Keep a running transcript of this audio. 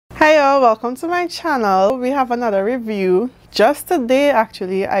Hi y'all, welcome to my channel. We have another review. Just today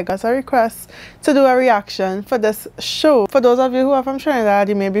actually I got a request to do a reaction for this show. For those of you who are from Trinidad,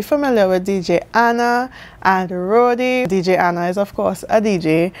 you may be familiar with DJ Anna and Rody. DJ Anna is of course a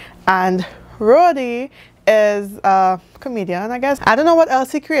DJ and Rody is a comedian, I guess. I don't know what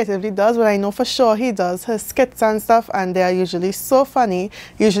else he creatively does, but I know for sure he does his skits and stuff, and they are usually so funny.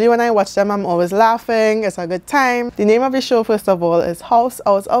 Usually when I watch them, I'm always laughing. It's a good time. The name of the show, first of all, is House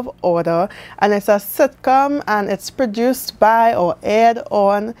Out of Order, and it's a sitcom, and it's produced by or aired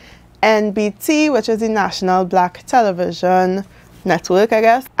on NBT, which is the National Black Television Network, I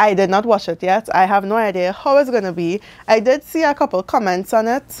guess. I did not watch it yet. I have no idea how it's gonna be. I did see a couple comments on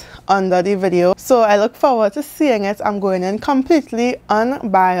it under the video, so I look forward to seeing it. I'm going in completely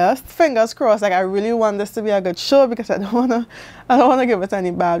unbiased. Fingers crossed. Like, I really want this to be a good show because I don't wanna give it any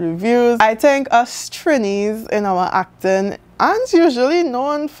bad reviews. I think us Trinis in our acting aren't usually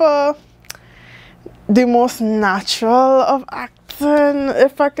known for the most natural of acting,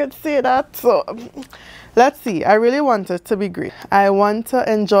 if I could say that. So let's see. I really want it to be great. I want to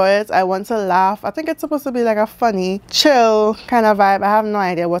enjoy it. I want to laugh. I think it's supposed to be like a funny, chill kind of vibe. I have no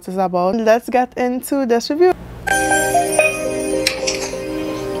idea what it's about. Let's get into this review.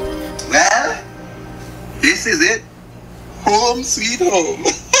 Well, this is it. Home sweet home.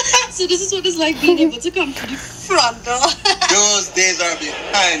 So this is what it's like being able to come to the front door. Those days are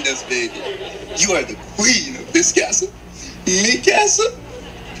behind us, baby. You are the queen of this castle. Me castle.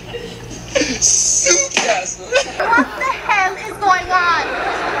 Sue castle. What the hell is going on?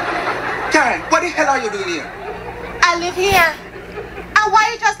 Karen, what the hell are you doing here? I live here. And why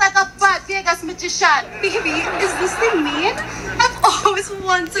are you just like a bad Vegas magician? Baby, is this the maid? I've always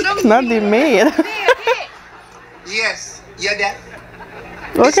wanted a It's not the maid. Yes, you're deaf.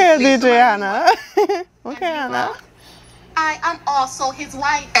 Okay, DJ Anna. Okay, Anna. I am also his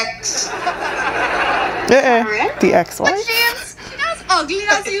wife. Ex. The ex-wife. But she's as ugly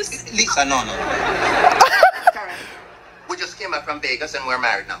as you. Lisa, no. Karen, we just came back from Vegas and we're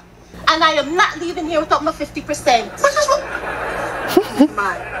married now. And I am not leaving here without my 50%.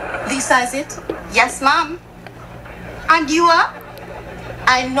 Lisa, is it? Yes, ma'am. And you are?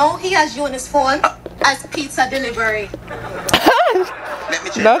 I know he has you on his phone as pizza delivery. Let me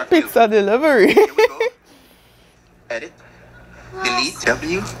check. Not pizza delivery. Here we go. Edit. Delete.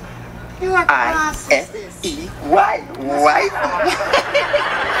 W. You are I-S-E-Y. Wife.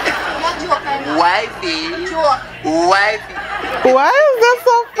 Not joking. Wifey. Joke. Wifey. Why is that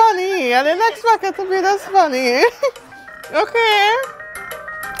so funny? I didn't expect it to be this funny. Okay.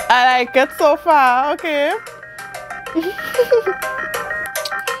 I like it so far. Okay.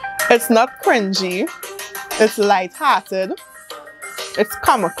 It's not cringy. It's light-hearted. It's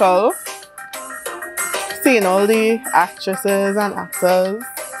comical. Seeing all the actresses and actors.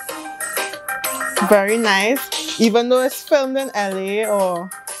 Very nice. Even though it's filmed in LA or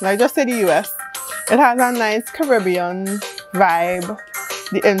like just say the US, it has a nice Caribbean vibe.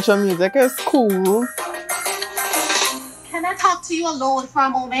 The intro music is cool. Can I talk to you alone for a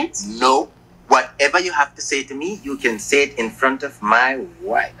moment? No. Whatever you have to say to me, you can say it in front of my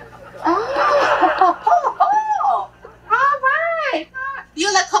wife. Oh. All right.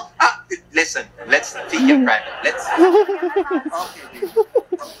 You let her. Listen, let's take your private. Let's.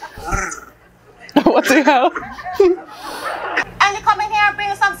 What the hell? And you come in here and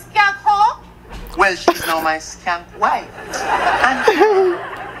bring some skank home? Well, she's now my scamp wife. And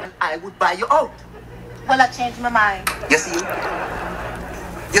I would buy you out. Well, I changed my mind. Yes, you.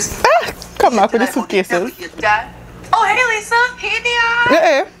 Yes. Come back with the suitcases. Oh, hey, Lisa. Hey,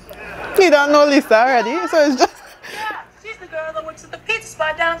 dear. You don't know Lisa already, so it's just. Yeah, she's the girl that works at the pizza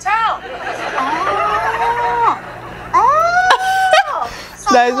spot downtown. So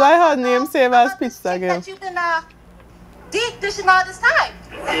That is why her name same as Pizza Girl. That you've been deep dishing all this time.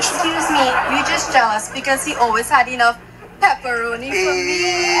 Excuse me, you're just jealous because he always had enough pepperoni for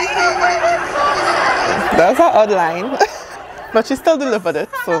me. That's her odd line. But she still delivered it,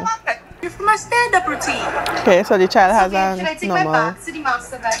 so. You're from our stand-up routine. Okay, so the child has Should I a take my normal. back to the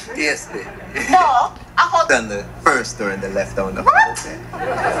master bedroom? Yes, babe. No, I hold On the first door and the left down the What? okay.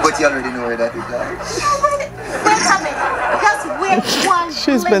 But you already know where that is, right? Wait a minute. Just wait one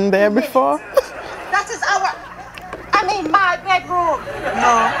She's been there minute. before. That is my bedroom.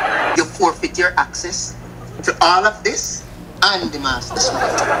 No. You forfeit your access to all of this and the master suite.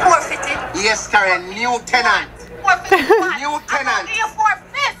 Forfeited. Yes, Karen, new tenant. Forfeited what? New tenant. You forfeit.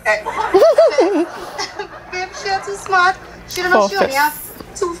 Babe, she's too smart. She don't know she only has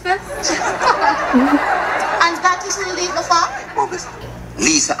 2/5. And that is who you leave the for? Obviously.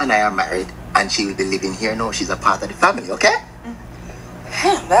 Lisa and I are married, and she will be living here now. She's a part of the family, okay?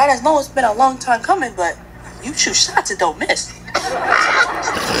 man. I know it's been a long time coming, but you shoot shots and don't miss.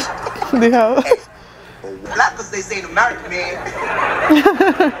 The hell? Black as they say in America, man.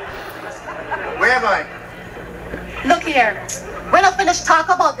 Where am I? Look here, we're not finished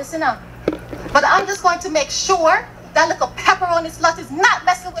talking about this enough. But I'm just going to make sure that little pepperoni slut is not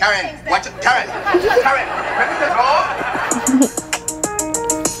messing with Karen, things. watch it. Karen, Karen,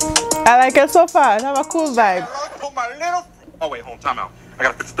 I like it so far. It have a cool vibe. put my little. Oh wait, hold on, time out. I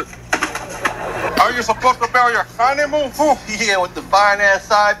gotta fix this. Are you supposed to bury your honeymoon fool? Yeah, with the fine ass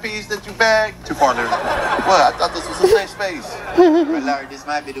side piece that you bagged. Too far, Larry. What? I thought this was the safe space. Well, Larry, this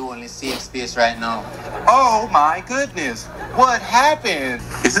might be the only safe space right now. Oh my goodness. What happened?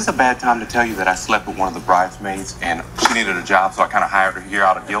 Is this a bad time to tell you that I slept with one of the bridesmaids and she needed a job, so I kind of hired her here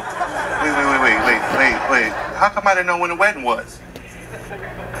out of guilt? Wait. How come I didn't know when the wedding was?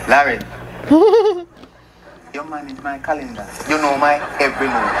 Larry, you manage my calendar. You know my every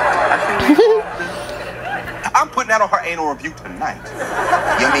move. I'm putting that on her anal review tonight.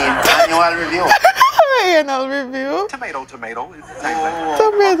 You mean annual review? Anal review. Tomato. It's the same thing.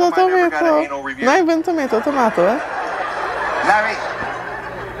 Tomato. How come I never got an anal review? Not even tomato. Larry,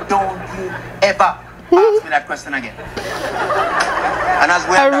 don't you ever ask me that question again. And as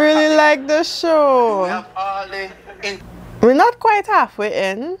well, I really like the we show. have all the We're not quite halfway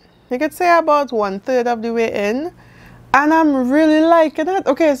in. You could say about 1/3 of the way in. And I'm really liking it.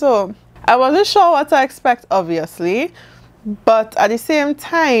 Okay, so I wasn't sure what to expect, obviously. But at the same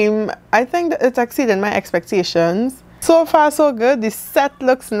time, I think that it exceeded my expectations. So far, so good. The set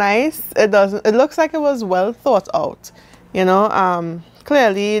looks nice. It looks like it was well thought out. You know,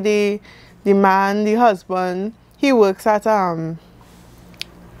 clearly the man, the husband, he works at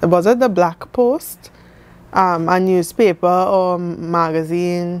was it the Black Post? A newspaper or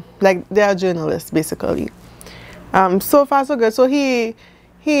magazine, like they are journalists basically. So far so good. So he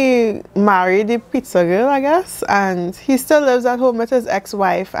married the pizza girl, I guess, and he still lives at home with his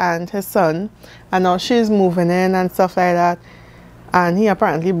ex-wife and his son, and now she's moving in and stuff like that. And he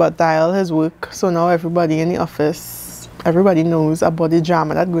apparently butt dialed his work, so now everybody in the office, everybody knows about the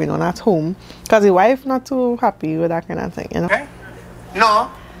drama that's going on at home, because the wife not too happy with that kind of thing, you know. Okay? No.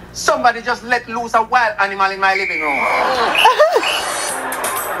 Somebody just let loose a wild animal in my living room.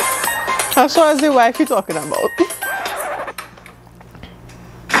 How sure is the wife you're talking about?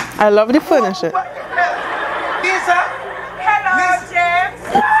 I love the furniture. Lisa? Hello, James.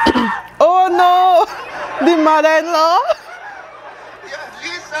 Oh no! The mother-in-law? Yeah,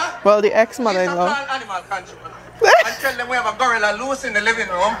 Lisa? Well, the Lisa, ex-mother-in-law. call animal control and tell them we have a gorilla loose in the living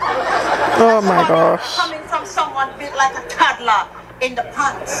room. Oh my gosh. Coming from someone built like a toddler in the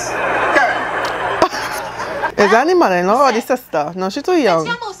pants. Karen, Is that the mother-in-law or the sister? No, she's too young.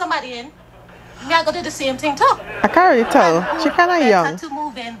 If you move somebody in, me I go do the same thing too. I can't really tell. She kind of young. Better to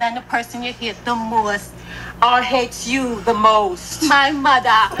move in than the person you hate the most. Or hates you the most. My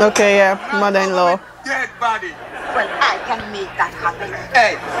mother. Okay, yeah, mother-in-law. dead body. Well, I can make that happen.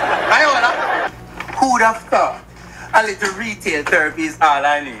 Hey, Iola, who'd have thought? A little retail therapy is all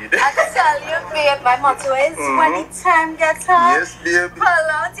I need. I can tell you, babe, my motto is when the time gets hard, Yes, baby. pull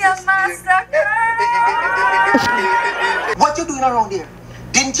out your mastercard. What you doing around here?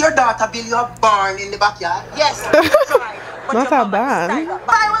 Didn't your daughter build you a barn in the backyard? Yes, try. But Not your a mama band. is style.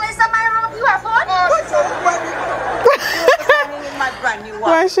 Why will I send my robe? You have fun? Standing in my brand new one.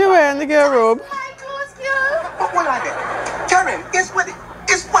 Why is she wearing the girl robe? My clothes, girl. But hold on there. Karen, guess what?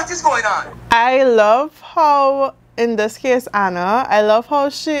 What is going on? I love how, in this case, Anna, I love how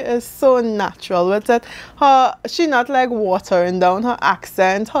she is so natural with it. She not like watering down her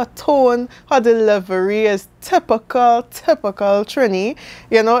accent, her tone, her delivery is typical Trini.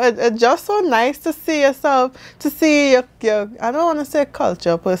 You know, it's just so nice to see yourself, to see your I don't want to say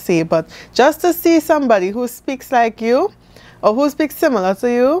culture per se, but just to see somebody who speaks like you, or who speaks similar to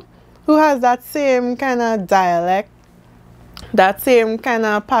you, who has that same kind of dialect, that same kind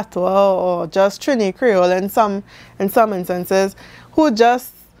of patois, or just Trini Creole in some instances, who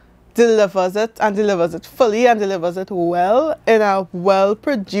just delivers it and delivers it fully and delivers it well in a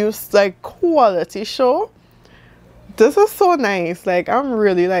well-produced, like, quality show. This is so nice. Like, I'm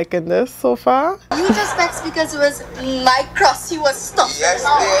really liking this so far. You just vexed because it was my cross you was stuffed. Yes,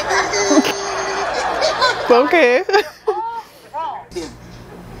 Okay. baby.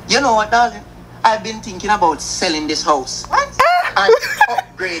 You know what, darling? I've been thinking about selling this house. What? And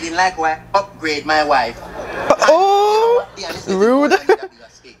upgrading, like why? Upgrade my wife. Oh, rude.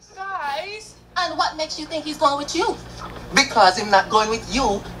 Guys, and what makes you think he's going with you? Because I'm not going with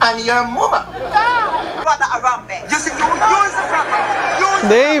you and your mama. Brother around there. You see, you use the problem.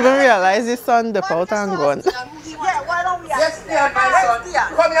 They even realize his son the out and gone. Yeah, why don't we Yes, Dion, my son.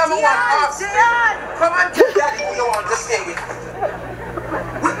 Come here, me want Dion. Come and tell daddy who you want to stay with.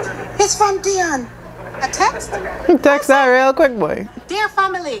 It's from Dion. A text? Text that real quick, boy. Dear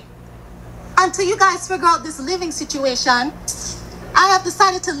family, until you guys figure out this living situation, I have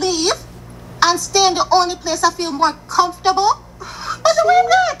decided to leave and stay in the only place I feel more comfortable. But the way I'm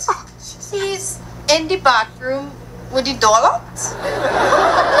not. He's in the bathroom with the door locked.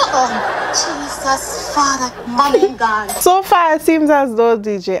 Jesus, Father, Mommy and God. So far, it seems as though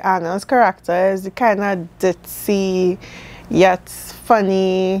DJ Anna's character is the kind of ditzy yet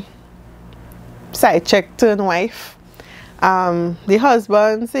funny side chick turned wife. The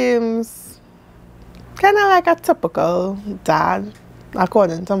husband seems kind of like a typical dad,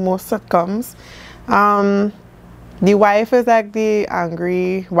 according to most sitcoms. The wife is like the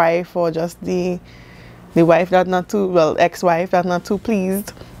angry wife, or just the wife that not too, well, ex-wife that not too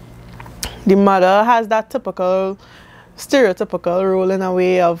pleased. The mother has that typical, stereotypical role in a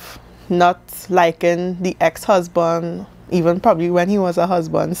way of not liking the ex-husband, even probably when he was a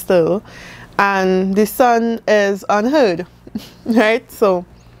husband still. And the son is unheard, right? So,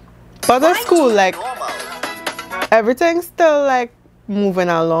 but it's cool, like, everything's still like moving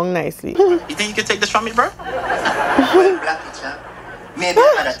along nicely. You think you can take this from me, bro? Well, Blackie Chan. Maybe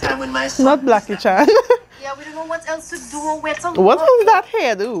another time when my son. Not Blackie Chan. Yeah, we don't know what else to do or where to What was that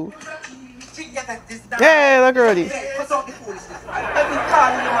hair do? Hey, look already.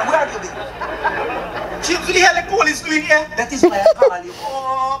 She really had the police doing here. That is why I call you.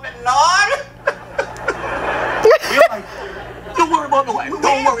 Oh, my Lord. Don't worry about the wife.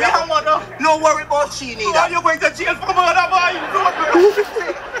 Don't worry about mother. Don't worry about she neither. Oh, you're going to jail for murder, boy.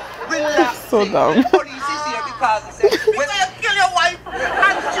 Relax. So dumb. Police is here because he said, when I kill your wife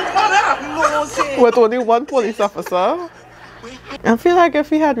and she mother. No, say. With only one police officer. I feel like if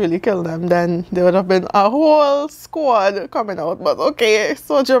he had really killed them, then there would have been a whole squad coming out. But okay,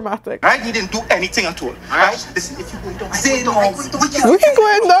 so dramatic. Right? He didn't do anything at all. Right? Listen, if you go down, say no. What are you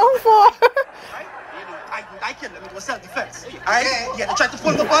going down for? I killed him. It was self-defense. Right? Yeah, they tried to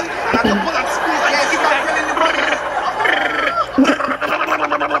pull the gun, and I had to pull and squeeze and keep that gun in the body.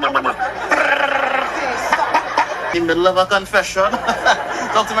 In the middle of a confession.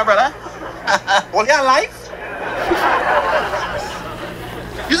 Talk to my brother. All your life?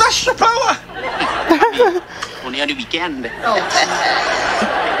 You're a stripper. Only on the weekend.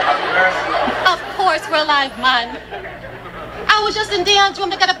 Of course, we're alive, man. I was just in Dion's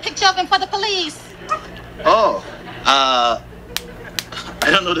room to get a picture of him for the police. Oh, I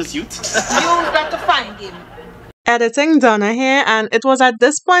don't know this youth. You've got to find him. Editing Donna here, and it was at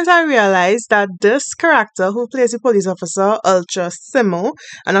this point I realized that this character who plays the police officer, Ultra Simmo,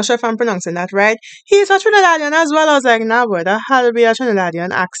 I'm not sure if I'm pronouncing that right, he's a Trinidadian as well. I was like, nah boy, that had to be a Trinidadian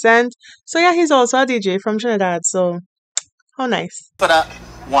accent. So yeah, he's also a DJ from Trinidad, so how nice. For that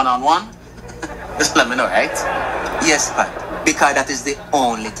one-on-one, just let me know, right? Yes, Pat, because that is the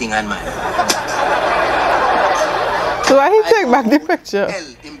only thing on mind. So why he take back the picture?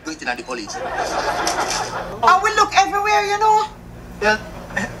 Hell, him greeting at the police. I will look everywhere, you know. Yeah,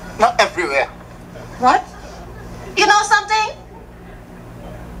 not everywhere. What? You know something?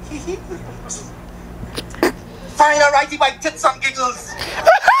 Fine, all right, by tits and giggles.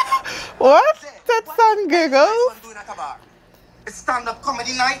 What? Tits and giggles? It's stand-up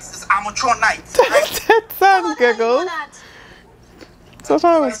comedy nights, it's amateur nights. Tits and giggles? So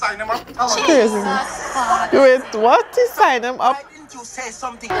I sign him up. crazy. Wait, what? He signed him up? Why didn't you say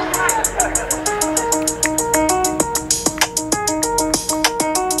something?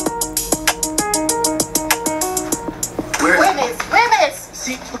 Wait a minute.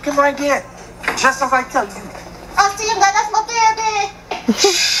 See, look at right there. Just as I tell you. I'll see him, that's my baby.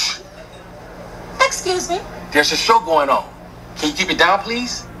 Excuse me. There's a show going on. Can you keep it down,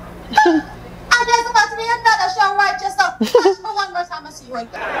 please? And there's about to be another show right just up. Watch for one more time I see you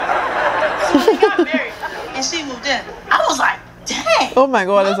again. So we got married and she moved in. I was like, dang. Oh my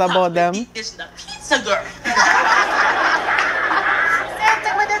god, it's about them. It's the pizza girl. Same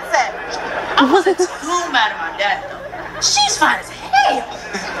thing with it said. I wasn't too mad at my dad though. She's fine as hell.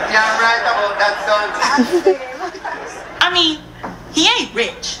 Yeah, right about that, son. I mean, he ain't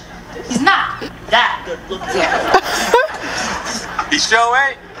rich. He's not that good looking. He sure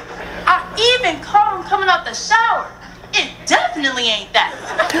ain't. I even caught him coming out the shower. It definitely ain't that.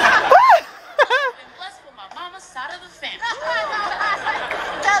 I've been blessed with my mama's side of the family.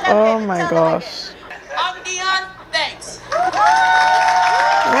 Oh my gosh. Dion, thanks.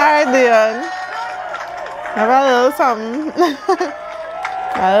 Alright, Dion. Have a little something.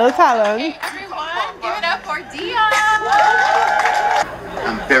 A little talent. Hey, everyone, give it up for Dion.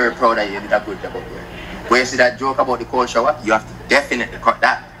 I'm very proud that you did a good job up here. Where you see that joke about the cold shower, you have to definitely cut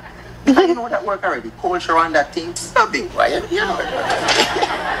that. Because you know that work already. Cold shower and that thing, so big, right? You know.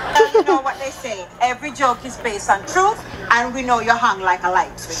 You know what they say. Every joke is based on truth, and we know you're hung like a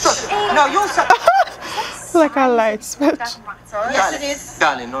light switch. No, you like a light switch. Yes, it is.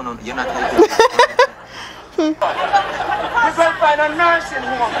 Darling, no, you're not helping. You can find a nursing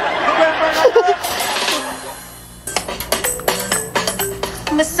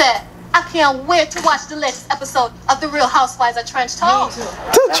home. Miss I can't wait to watch the latest episode of The Real Housewives of Trench Town. To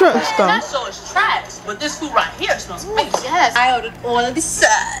Trench Town. That show is trash, but this food right here smells amazing. Yes. I ordered all of the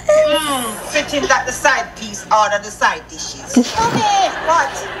sides. Fitting that the side piece order the side dishes. Okay, what?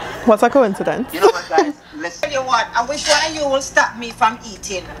 What's a coincidence? You know what, guys? Let's Tell you what, I wish one of you will stop me from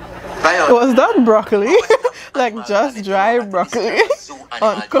eating. Was that broccoli? Like just dry broccoli?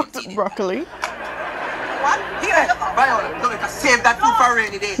 Uncooked broccoli? What? Here. Viola, look, save that food for a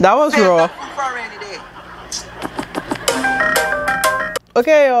rainy day. That was save raw. That food for a rainy day.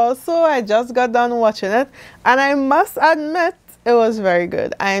 Okay, y'all, so I just got done watching it, and I must admit it was very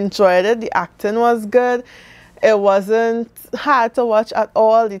good. I enjoyed it. The acting was good. It wasn't hard to watch at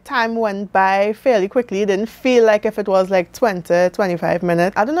all. The time went by fairly quickly. It didn't feel like if it was like 20-25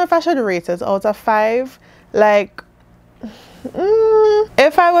 minutes. I don't know if I should rate it out of 5. Like,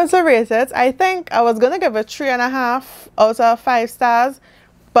 if I was to rate it, I think I was gonna give it 3.5 out of 5 stars.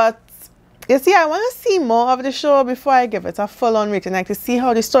 But you see, I want to see more of the show before I give it a full-on rating, like to see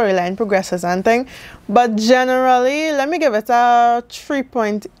how the storyline progresses and thing. But generally, let me give it a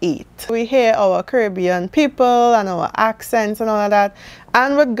 3.8. We hear our Caribbean people and our accents and all of that,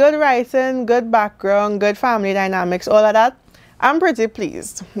 and with good writing, good background, good family dynamics, all of that, I'm pretty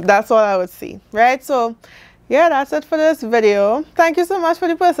pleased. That's all I would see, right? So yeah, that's it for this video. Thank you so much for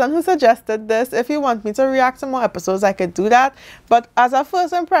the person who suggested this. If you want me to react to more episodes, I could do that. But as a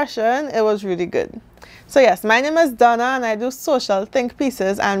first impression, it was really good. So yes, my name is Donna, and I do social think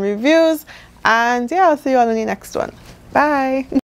pieces and reviews. And yeah, I'll see you all in the next one. Bye.